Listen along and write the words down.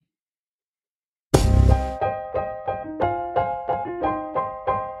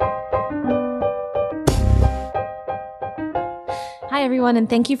Hi, everyone, and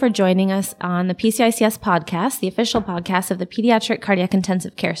thank you for joining us on the PCICS podcast, the official podcast of the Pediatric Cardiac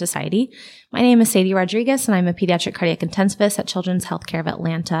Intensive Care Society. My name is Sadie Rodriguez, and I'm a pediatric cardiac intensivist at Children's Healthcare of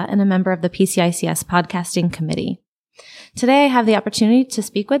Atlanta and a member of the PCICS podcasting committee. Today, I have the opportunity to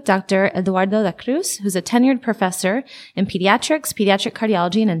speak with Dr. Eduardo da Cruz, who's a tenured professor in pediatrics, pediatric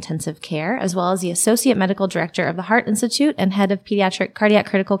cardiology, and intensive care, as well as the Associate Medical Director of the Heart Institute and head of Pediatric Cardiac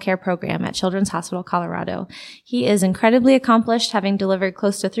Critical Care Program at Children's Hospital Colorado. He is incredibly accomplished, having delivered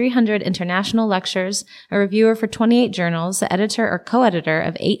close to 300 international lectures, a reviewer for 28 journals, the editor or co-editor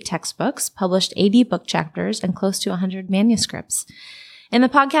of 8 textbooks, published 80 book chapters, and close to 100 manuscripts. In the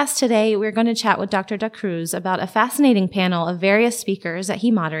podcast today, we're going to chat with Dr. da Cruz about a fascinating panel of various speakers that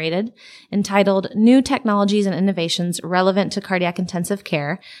he moderated entitled New Technologies and Innovations Relevant to Cardiac Intensive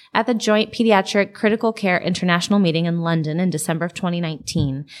Care at the Joint Pediatric Critical Care International Meeting in London in December of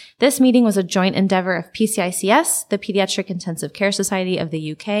 2019. This meeting was a joint endeavor of PCICS, the Pediatric Intensive Care Society of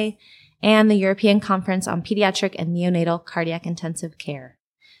the UK, and the European Conference on Pediatric and Neonatal Cardiac Intensive Care.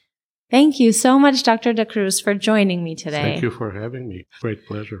 Thank you so much, Dr. da Cruz, for joining me today. Thank you for having me. Great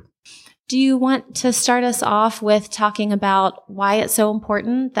pleasure. Do you want to start us off with talking about why it's so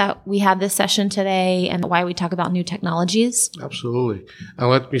important that we have this session today and why we talk about new technologies? Absolutely. And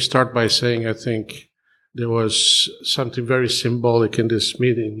let me start by saying I think there was something very symbolic in this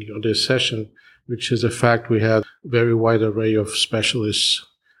meeting, or this session, which is the fact we had a very wide array of specialists,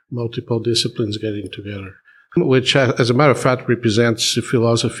 multiple disciplines getting together, which, as a matter of fact, represents the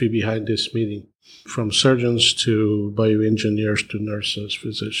philosophy behind this meeting, from surgeons to bioengineers to nurses,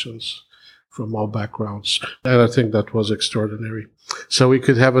 physicians, from all backgrounds. And I think that was extraordinary. So we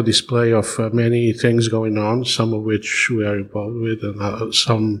could have a display of many things going on, some of which we are involved with, and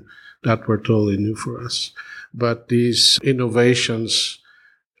some that were totally new for us. But these innovations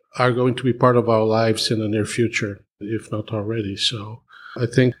are going to be part of our lives in the near future, if not already. So I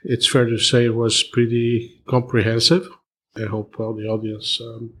think it's fair to say it was pretty comprehensive. I hope all the audience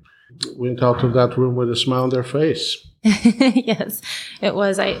went out of that room with a smile on their face. Yes, it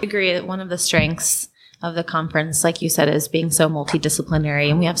was. I agree. One of the strengths of the conference, like you said, is being so multidisciplinary,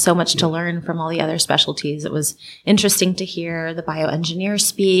 and we have so much to learn from all the other specialties. It was interesting to hear the bioengineer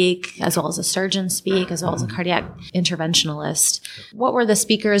speak, as well as a surgeon speak, as well as a cardiac interventionalist. What were the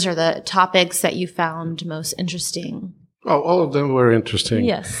speakers or the topics that you found most interesting? Oh, all of them were interesting.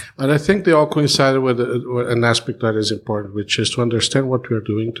 Yes. And I think they all coincided with an aspect that is important, which is to understand what we are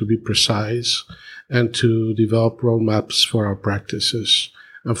doing, to be precise, and to develop roadmaps for our practices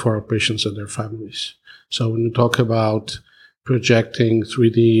and for our patients and their families. So when we talk about projecting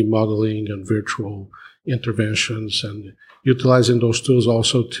 3D modeling and virtual interventions and utilizing those tools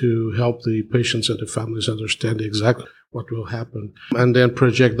also to help the patients and the families understand exactly what will happen, and then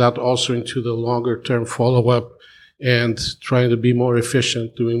project that also into the longer-term follow-up and trying to be more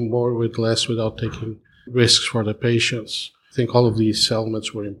efficient, doing more with less without taking risks for the patients. I think all of these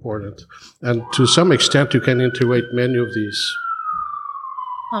elements were important. And to some extent, you can integrate many of these.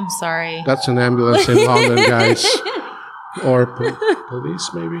 I'm sorry. That's an ambulance in London, guys. Or police,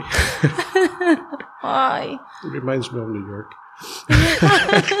 maybe. Why? It reminds me of New York.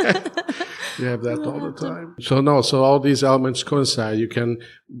 You have that all the time. So all these elements coincide. You can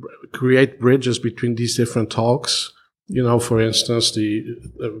create bridges between these different talks. You know, for instance, the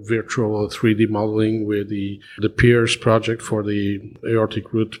virtual 3D modeling with the PIERS project for the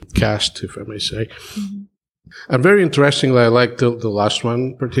aortic root cast, if I may say. Mm-hmm. And very interestingly, I like the last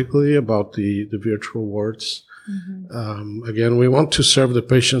one particularly about the virtual wards. Mm-hmm. Again, we want to serve the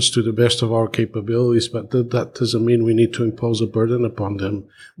patients to the best of our capabilities, but that doesn't mean we need to impose a burden upon them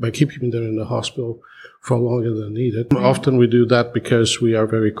by keeping them in the hospital for longer than needed. Mm-hmm. Often we do that because we are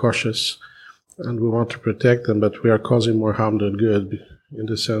very cautious and we want to protect them, but we are causing more harm than good in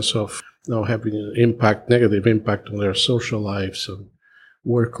the sense of now having an negative impact on their social lives and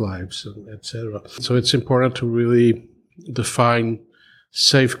work lives, and etc. So it's important to really define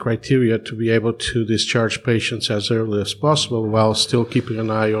safe criteria to be able to discharge patients as early as possible while still keeping an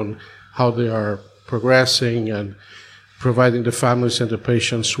eye on how they are progressing and providing the families and the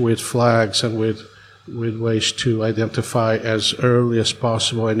patients with flags and with ways to identify as early as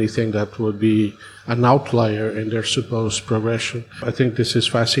possible anything that would be an outlier in their supposed progression. I think this is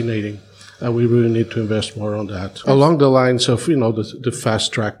fascinating, and we really need to invest more on that. Along the lines of, the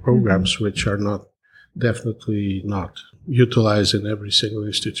fast-track programs, mm-hmm. which are definitely not utilized in every single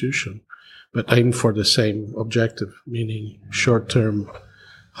institution, but aim for the same objective, meaning short-term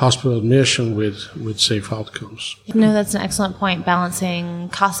hospital admission with safe outcomes. No, that's an excellent point, balancing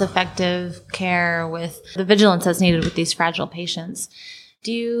cost-effective care with the vigilance that's needed with these fragile patients.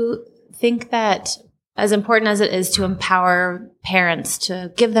 Do you think that as important as it is to empower parents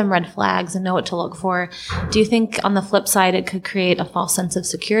to give them red flags and know what to look for, do you think on the flip side it could create a false sense of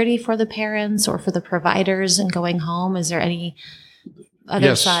security for the parents or for the providers in going home? Is there any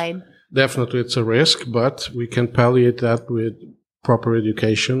other side? Definitely it's a risk, but we can palliate that with proper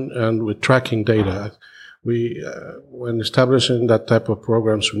education and with tracking data. We, when establishing that type of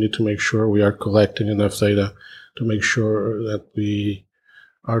programs, we need to make sure we are collecting enough data to make sure that we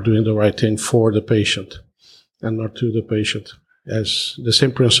are doing the right thing for the patient and not to the patient. As the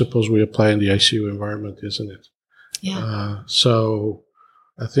same principles we apply in the ICU environment, isn't it? Yeah. So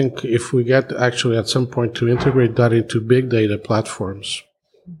I think if we get actually at some point to integrate that into big data platforms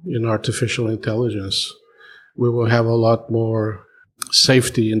in artificial intelligence, we will have a lot more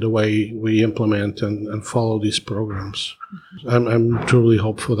safety in the way we implement and follow these programs. I'm truly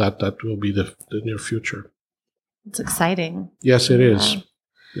hopeful that that will be the near future. It's exciting. Yes, it is.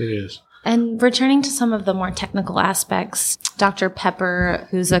 It is. And returning to some of the more technical aspects, Dr. Pepper,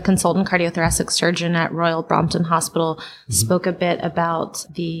 who's a consultant cardiothoracic surgeon at Royal Brompton Hospital, spoke a bit about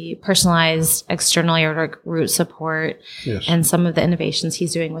the personalized external aortic root support and some of the innovations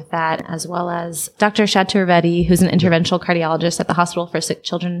he's doing with that, as well as Dr. Chaturvedi, who's an interventional cardiologist at the Hospital for Sick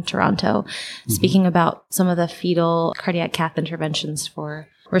Children in Toronto, speaking about some of the fetal cardiac cath interventions for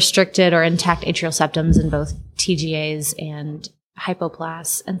restricted or intact atrial septums in both TGAs and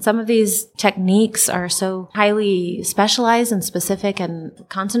hypoplasts. And some of these techniques are so highly specialized and specific and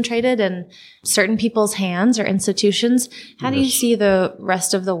concentrated in certain people's hands or institutions. How do you see the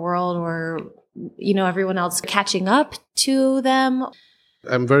rest of the world or, everyone else catching up to them?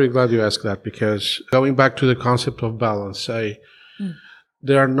 I'm very glad you asked that, because going back to the concept of balance,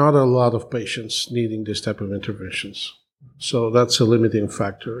 there are not a lot of patients needing this type of interventions. So that's a limiting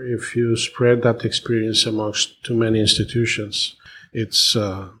factor. If you spread that experience amongst too many institutions, it's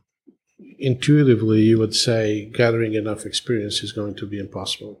intuitively you would say gathering enough experience is going to be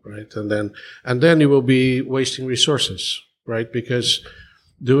impossible, right? And then you will be wasting resources, right? Because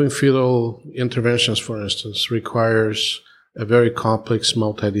doing fetal interventions, for instance, requires a very complex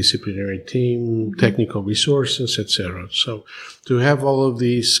multidisciplinary team, technical resources, etc. So to have all of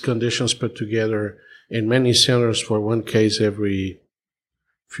these conditions put together in many centers for one case every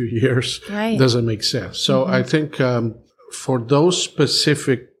few years doesn't make sense. So I think for those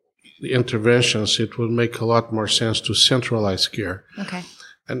specific interventions, it will make a lot more sense to centralize care. Okay.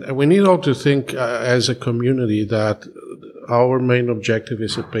 And we need all to think as a community that our main objective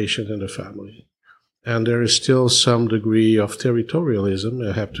is the patient and the family. And there is still some degree of territorialism,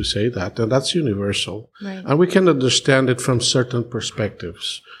 I have to say that, and that's universal. Right. And we can understand it from certain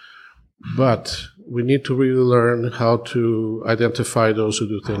perspectives. But we need to really learn how to identify those who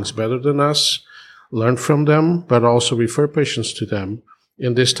do things better than us, learn from them, but also refer patients to them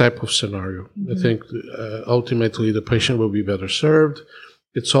in this type of scenario. I think ultimately the patient will be better served.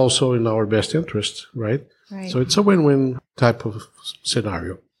 It's also in our best interest, right? So it's a win-win type of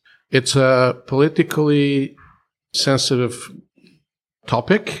scenario. It's a politically sensitive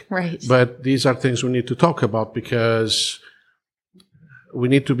topic, but these are things we need to talk about because we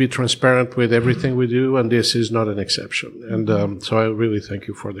need to be transparent with everything we do, and this is not an exception. And so I really thank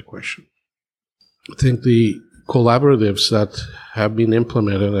you for the question. I think the collaboratives that have been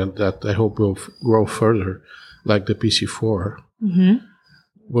implemented and that I hope will grow further, like the PC4,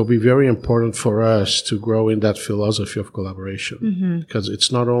 will be very important for us to grow in that philosophy of collaboration. Because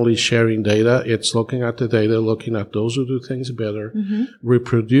it's not only sharing data, it's looking at the data, looking at those who do things better,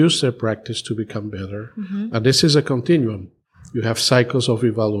 reproduce their practice to become better. And this is a continuum. You have cycles of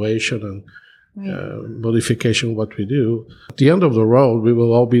evaluation and modification of what we do. At the end of the road, we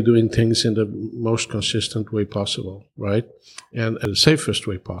will all be doing things in the most consistent way possible, right? And the safest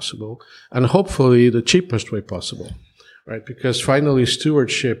way possible, and hopefully the cheapest way possible, right? Because finally,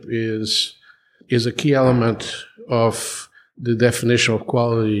 stewardship is a key element of the definition of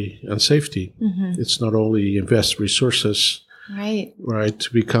quality and safety. It's not only invest resources, right,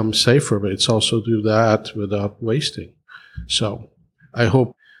 to become safer, but it's also do that without wasting. So I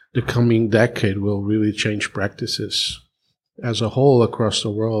hope the coming decade will really change practices as a whole across the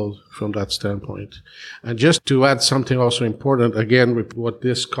world from that standpoint. And just to add something also important, again, with what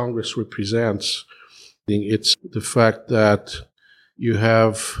this Congress represents, it's the fact that you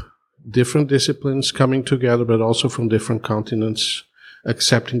have different disciplines coming together, but also from different continents,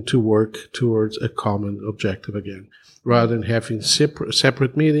 accepting to work towards a common objective again, rather than having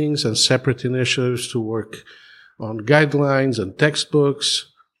separate meetings and separate initiatives to work on guidelines and textbooks.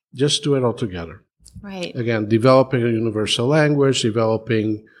 Just do it all together. Right. Again, developing a universal language,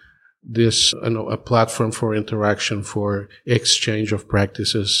 developing this, a platform for interaction, for exchange of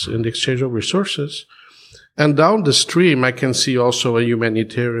practices and exchange of resources, And down the stream, I can see also a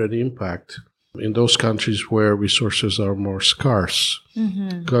humanitarian impact in those countries where resources are more scarce.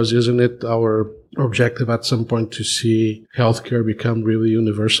 Because isn't it our objective at some point to see healthcare become really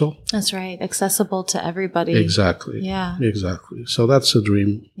universal? That's right. Accessible to everybody. Exactly. Yeah. Exactly. So that's a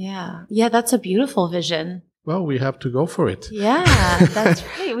dream. Yeah. Yeah, that's a beautiful vision. Well, we have to go for it. Yeah, that's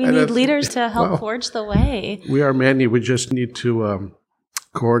right. We need leaders to help forge the way. We are many. We just need to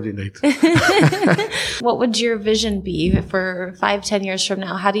coordinate. What would your vision be for 5-10 years from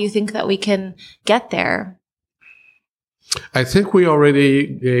now? How do you think that we can get there? I think we already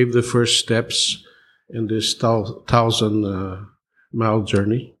gave the first steps in this 1,000-mile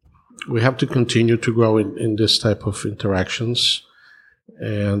journey. We have to continue to grow in this type of interactions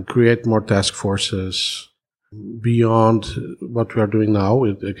and create more task forces beyond what we are doing now.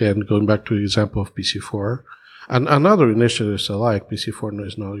 Again, going back to the example of PC4. And other initiatives alike, PC4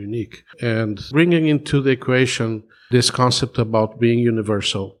 is not unique. And bringing into the equation this concept about being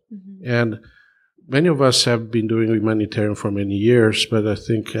universal. And many of us have been doing humanitarian for many years, but I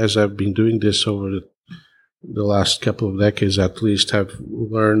think as I've been doing this over the last couple of decades at least, I've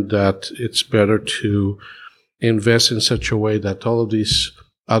learned that it's better to invest in such a way that all of these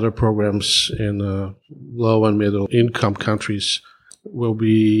other programs in low and middle income countries will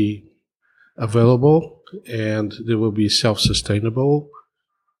be available and they will be self-sustainable,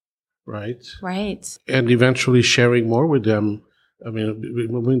 right? Right. And eventually sharing more with them. I mean,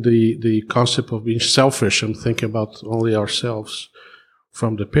 the concept of being selfish and thinking about only ourselves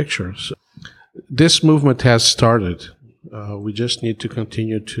from the pictures. This movement has started. We just need to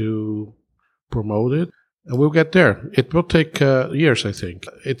continue to promote it, and we'll get there. It will take years, I think.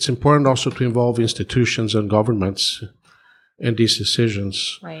 It's important also to involve institutions and governments in these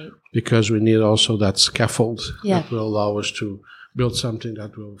decisions, right? Because we need also that scaffold that will allow us to build something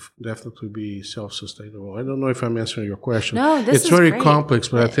that will definitely be self-sustainable. I don't know if I'm answering your question. No, it's very complex,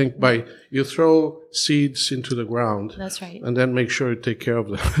 but I think you throw seeds into the ground. That's right. And then make sure you take care of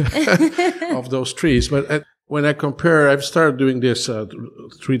of those trees. But when I compare, I've started doing this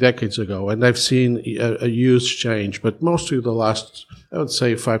 3 decades ago, and I've seen a huge change. But mostly the last, I would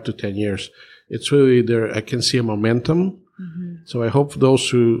say, 5 to 10 years, it's really there. I can see a momentum. So I hope those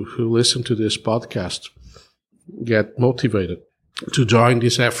who listen to this podcast get motivated to join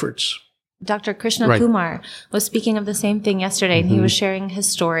these efforts. Dr. Krishna Kumar was speaking of the same thing yesterday, and he was sharing his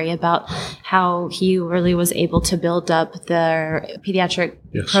story about how he really was able to build up their pediatric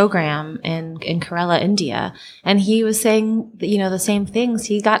program in Kerala, India. And he was saying, the same things.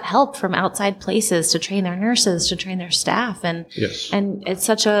 He got help from outside places to train their nurses, to train their staff. And it's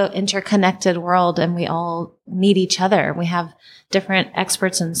such a interconnected world, and we all need each other. We have different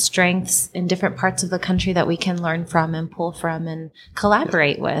experts and strengths in different parts of the country that we can learn from and pull from and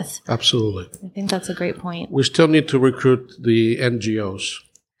collaborate with. Absolutely. I think that's a great point. We still need to recruit the NGOs.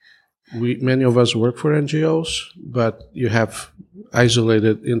 Many of us work for NGOs, but you have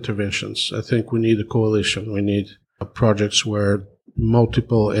isolated interventions. I think we need a coalition. We need projects where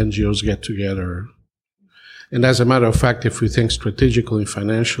multiple NGOs get together. And as a matter of fact, if we think strategically and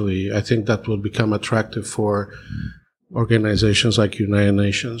financially, I think that will become attractive for organizations like United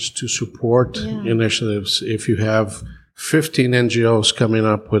Nations to support initiatives. If you have 15 NGOs coming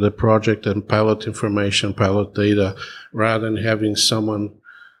up with a project and pilot information, pilot data, rather than having someone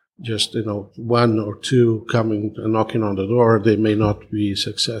just, 1 or 2 coming and knocking on the door, they may not be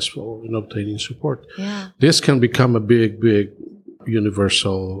successful in obtaining support. Yeah. This can become a big, big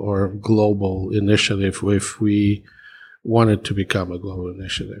universal or global initiative if we want it to become a global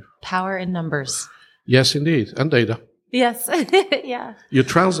initiative. Power in numbers. Yes, indeed. And data. Yes. Yeah. You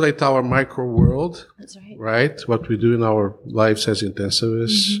translate our micro world. That's right. Right? What we do in our lives as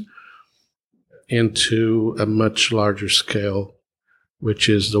intensivists into a much larger scale, which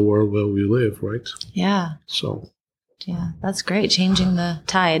is the world where we live, right? Yeah. So. Yeah, that's great. Changing the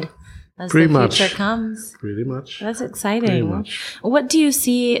tide as pretty the future comes. Pretty much. That's exciting. Pretty much. What do you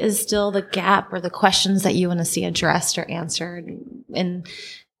see is still the gap or the questions that you want to see addressed or answered in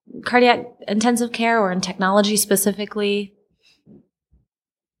cardiac intensive care or in technology specifically?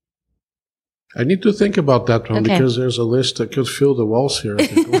 I need to think about that one because there's a list that could fill the walls here. I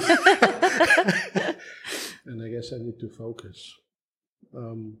think. And I guess I need to focus.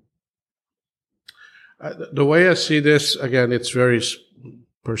 The way I see this, again, it's very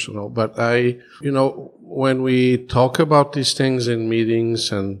personal, but when we talk about these things in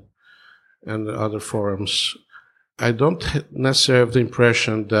meetings and other forums, I don't necessarily have the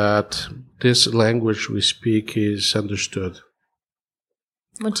impression that this language we speak is understood.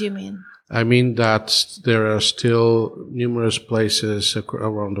 What do you mean? I mean that there are still numerous places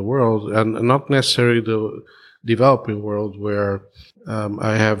around the world, and not necessarily the developing world, where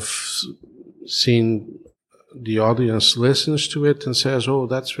I have seen the audience listens to it and says, "Oh,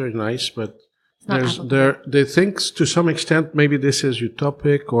 that's very nice," but they think to some extent maybe this is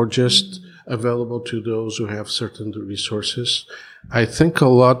utopic or just available to those who have certain resources. I think a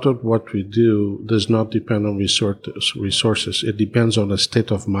lot of what we do does not depend on resources. It depends on a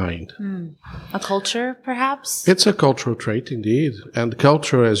state of mind. A culture, perhaps? It's a cultural trait, indeed. And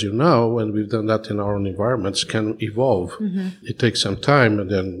culture, as you know, and we've done that in our own environments, can evolve. It takes some time, and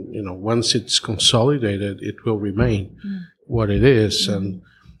then, once it's consolidated, it will remain what it is. And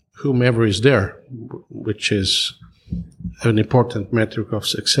whomever is there, which is an important metric of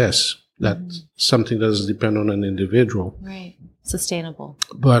success, that something doesn't depend on an individual. Right. Sustainable.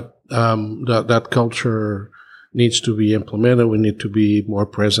 But that culture needs to be implemented. We need to be more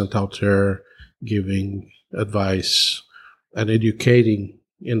present out there, giving advice and educating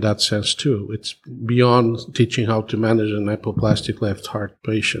in that sense too. It's beyond teaching how to manage an hypoplastic left heart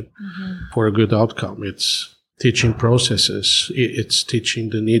patient for a good outcome. It's teaching processes. It's teaching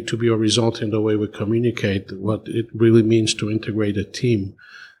the need to be horizontal in the way we communicate, what it really means to integrate a team,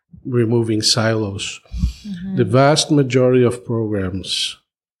 removing silos. The vast majority of programs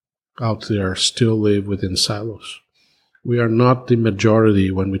out there still live within silos. We are not the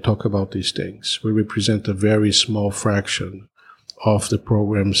majority when we talk about these things. We represent a very small fraction of the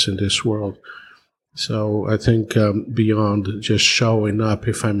programs in this world. So I think beyond just showing up,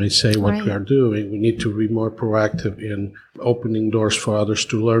 if I may say, what we are doing, we need to be more proactive in opening doors for others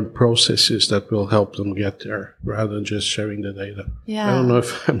to learn processes that will help them get there, rather than just sharing the data. I don't know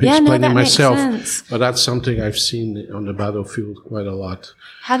if I'm explaining myself, but that's something I've seen on the battlefield quite a lot.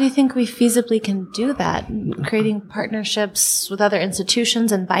 How do you think we feasibly can do that? Creating partnerships with other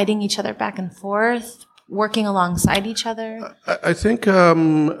institutions, inviting each other back and forth, working alongside each other? I think,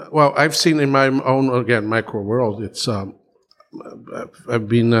 I've seen in my own, again, micro world, it's, I've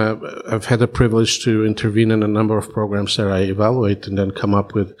had the privilege to intervene in a number of programs that I evaluate and then come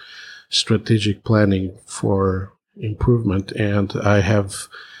up with strategic planning for improvement. And I have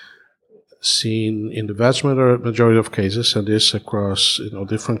seen in the vast majority of cases, and this across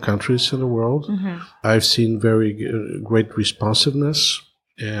different countries in the world, I've seen very great responsiveness.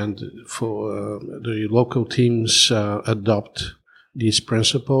 And for the local teams adopt these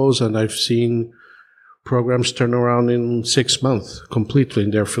principles, and I've seen programs turn around in 6 months completely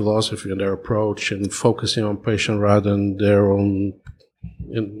in their philosophy and their approach, and focusing on patient rather than their own,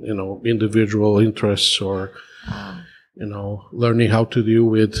 individual interests, or learning how to deal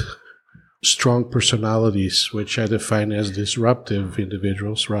with strong personalities, which I define as disruptive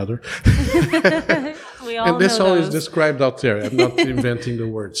individuals, rather. And this all is described out there. I'm not inventing the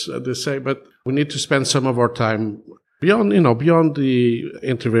words. They say, but we need to spend some of our time beyond the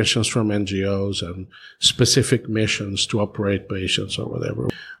interventions from NGOs and specific missions to operate patients or whatever.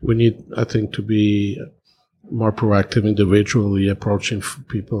 We need, I think, to be more proactive individually, approaching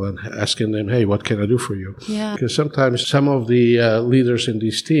people and asking them, "Hey, what can I do for you?" Yeah. Because sometimes some of the leaders in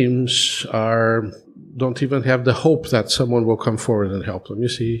these teams don't even have the hope that someone will come forward and help them. You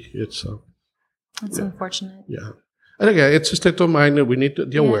see, it's that's unfortunate. Yeah. And again, it's a state of mind that we need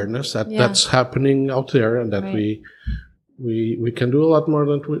the awareness that that's happening out there, and that we can do a lot more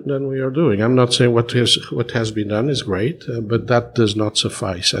than we are doing. I'm not saying what has been done is great, but that does not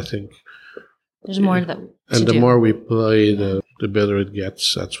suffice, I think. There's more that and the more we play, the better it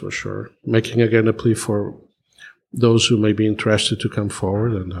gets, that's for sure. Making, again, a plea for those who may be interested to come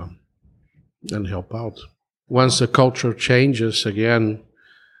forward and help out. Once the culture changes, again,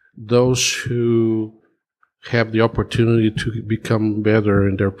 those who have the opportunity to become better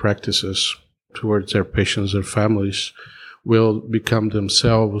in their practices towards their patients and families will become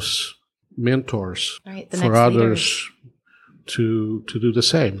themselves mentors for others to do the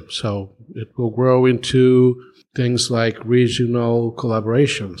same. So it will grow into things like regional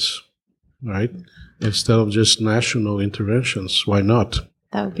collaborations, right? Instead of just national interventions. Why not?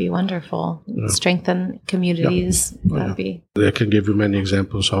 That would be wonderful. Strengthen communities. That would be. I can give you many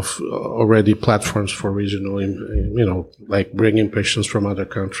examples of already platforms for regional, like bringing patients from other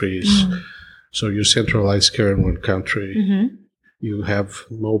countries. So you centralize care in one country. You have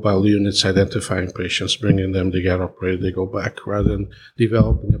mobile units identifying patients, bringing them, they get operated, they go back, rather than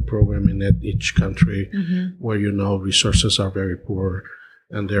developing a program in each country where resources are very poor,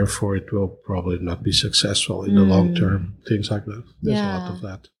 and therefore it will probably not be successful in the long term. Things like that. There's a lot of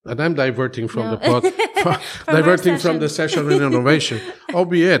that. And I'm diverting from the session in innovation,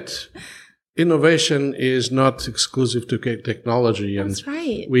 albeit innovation is not exclusive to technology. And that's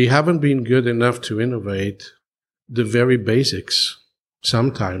right. We haven't been good enough to innovate the very basics.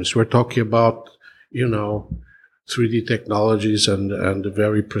 Sometimes we're talking about, 3D technologies and the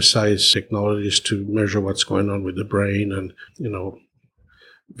very precise technologies to measure what's going on with the brain and,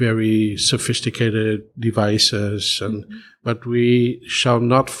 very sophisticated devices. But we shall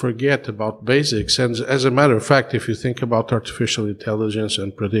not forget about basics. And as a matter of fact, if you think about artificial intelligence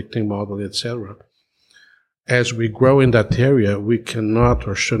and predicting model, etc., as we grow in that area, we cannot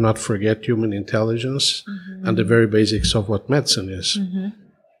or should not forget human intelligence and the very basics of what medicine is.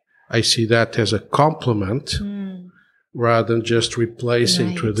 I see that as a complement rather than just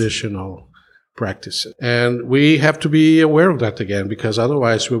replacing traditional practices. And we have to be aware of that again, because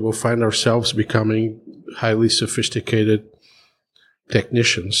otherwise we will find ourselves becoming highly sophisticated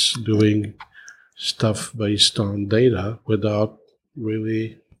technicians doing stuff based on data without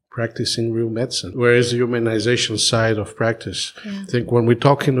really practicing real medicine. Whereas the humanization side of practice, I think when we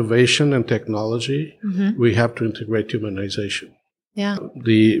talk innovation and technology, we have to integrate humanization. Yeah.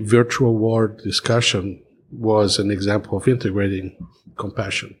 The virtual ward discussion was an example of integrating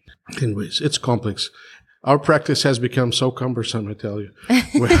compassion. Anyways, it's complex. Our practice has become so cumbersome, I tell you.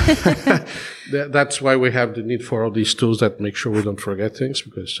 That's why we have the need for all these tools that make sure we don't forget things,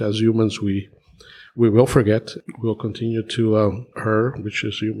 because as humans, we will forget. We'll continue to err, which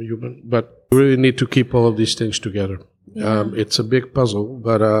is human. But we really need to keep all of these things together. Yeah. It's a big puzzle,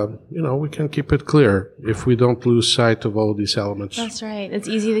 but, we can keep it clear if we don't lose sight of all these elements. That's right. It's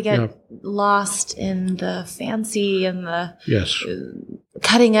easy to get lost in the fancy and the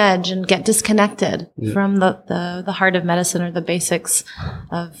cutting edge and get disconnected from the heart of medicine or the basics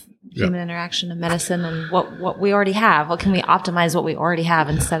of human interaction and medicine and what we already have. What can we optimize what we already have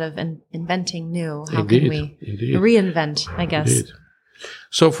instead of inventing new? How can we reinvent, I guess? Indeed.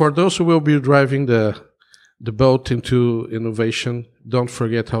 So for those who will be driving the boat into innovation, don't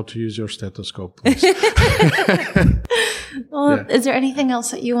forget how to use your stethoscope, please. Well, is there anything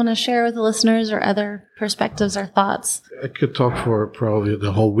else that you want to share with the listeners or other perspectives or thoughts? I could talk for probably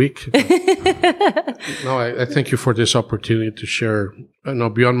the whole week. No, I thank you for this opportunity to share,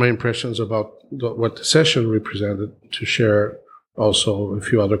 beyond my impressions about what the session represented, to share also a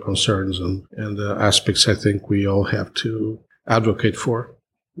few other concerns and aspects I think we all have to advocate for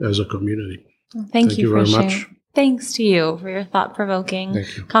as a community. Well, thank you very much. Thanks to you for your thought-provoking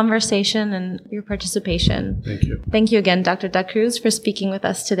conversation and your participation. Thank you. Thank you again, Dr. Da Cruz, for speaking with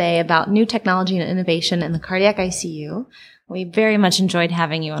us today about new technology and innovation in the cardiac ICU. We very much enjoyed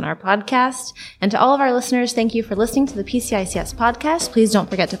having you on our podcast. And to all of our listeners, thank you for listening to the PCICS podcast. Please don't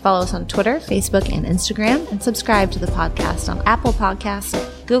forget to follow us on Twitter, Facebook, and Instagram, and subscribe to the podcast on Apple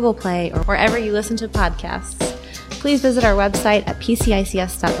Podcasts, Google Play, or wherever you listen to podcasts. Please visit our website at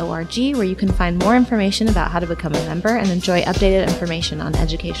pcics.org, where you can find more information about how to become a member and enjoy updated information on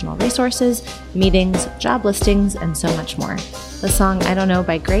educational resources, meetings, job listings, and so much more. The song I Don't Know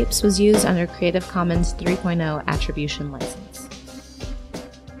by Grapes was used under Creative Commons 3.0 Attribution License.